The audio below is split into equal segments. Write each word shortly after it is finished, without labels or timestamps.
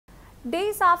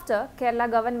Days after, Kerala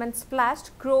government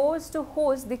splashed crores to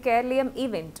host the Kerala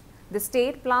event. The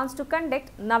state plans to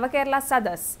conduct Navakerala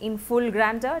Sadas in full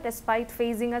grandeur despite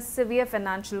facing a severe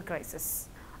financial crisis.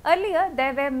 Earlier,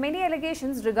 there were many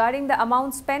allegations regarding the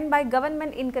amount spent by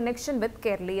government in connection with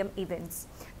Kerala events.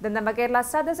 The Navakerala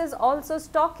Sadas is also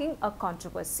stalking a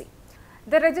controversy.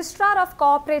 The Registrar of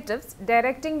Cooperatives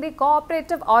directing the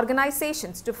cooperative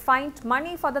organizations to find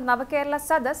money for the Navakerala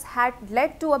Sadas had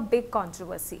led to a big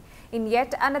controversy. In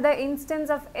yet another instance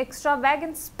of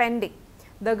extravagant spending,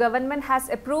 the government has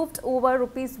approved over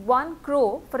 ₹1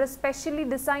 crore for a specially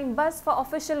designed bus for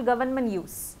official government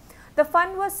use. The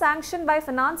fund was sanctioned by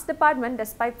Finance Department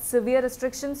despite severe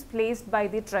restrictions placed by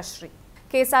the Treasury.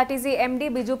 KSRTC MD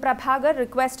Biju Prabhakar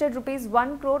requested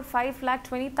 ₹1 crore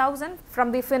 5,20,000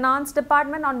 from the Finance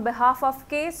Department on behalf of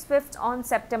K Swift on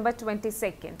September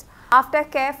 22nd. After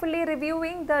carefully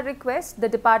reviewing the request, the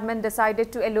department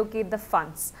decided to allocate the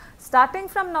funds. Starting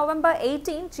from November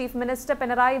 18, Chief Minister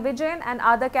Pinarayi Vijayan and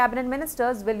other cabinet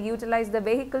ministers will utilize the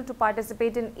vehicle to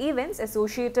participate in events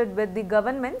associated with the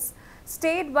government's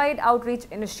statewide outreach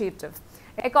initiative.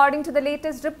 According to the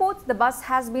latest reports, the bus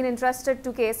has been entrusted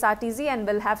to KSRTC and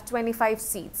will have 25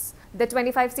 seats. The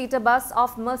 25-seater bus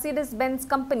of Mercedes-Benz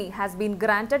company has been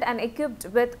granted and equipped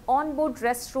with on-board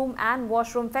restroom and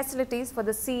washroom facilities for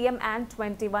the CM and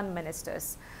 21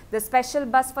 ministers. The special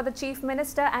bus for the Chief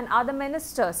Minister and other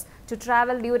ministers to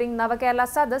travel during Navakerala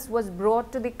Sadas was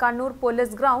brought to the Kannur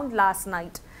police ground last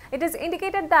night. It is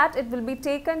indicated that it will be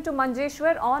taken to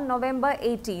Manjeshwar on November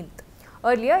 18th.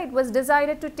 Earlier, it was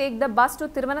decided to take the bus to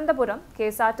Thiruvananthapuram.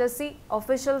 KSRTC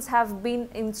officials have been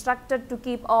instructed to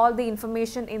keep all the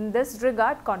information in this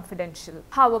regard confidential.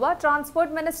 However,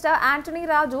 Transport Minister Anthony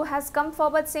Raju has come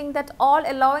forward saying that all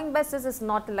allowing buses is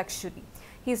not a luxury.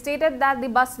 He stated that the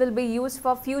bus will be used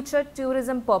for future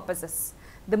tourism purposes.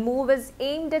 The move is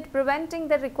aimed at preventing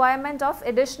the requirement of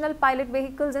additional pilot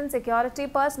vehicles and security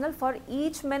personnel for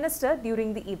each minister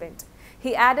during the event.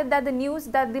 He added that the news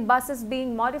that the bus is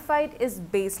being modified is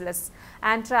baseless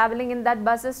and travelling in that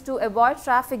buses to avoid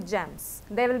traffic jams.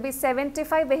 There will be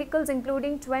 75 vehicles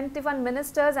including 21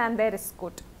 ministers and their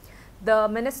escort. The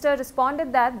minister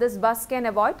responded that this bus can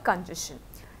avoid congestion.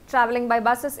 Travelling by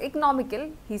bus is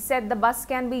economical. He said the bus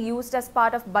can be used as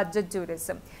part of budget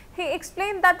tourism. He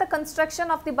explained that the construction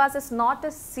of the bus is not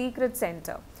a secret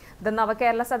center. The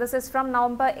Navakerala Sadas is from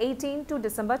November 18 to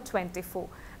December 24.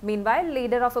 Meanwhile,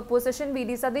 leader of opposition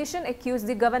V.D. Sadishan accused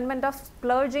the government of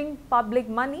splurging public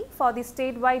money for the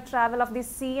statewide travel of the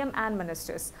CM and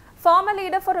ministers. Former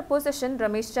leader for opposition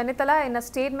Ramesh Channithala in a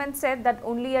statement said that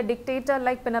only a dictator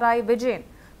like Pinarayi Vijayan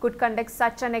could conduct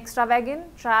such an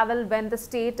extravagant travel when the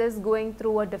state is going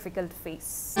through a difficult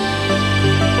phase.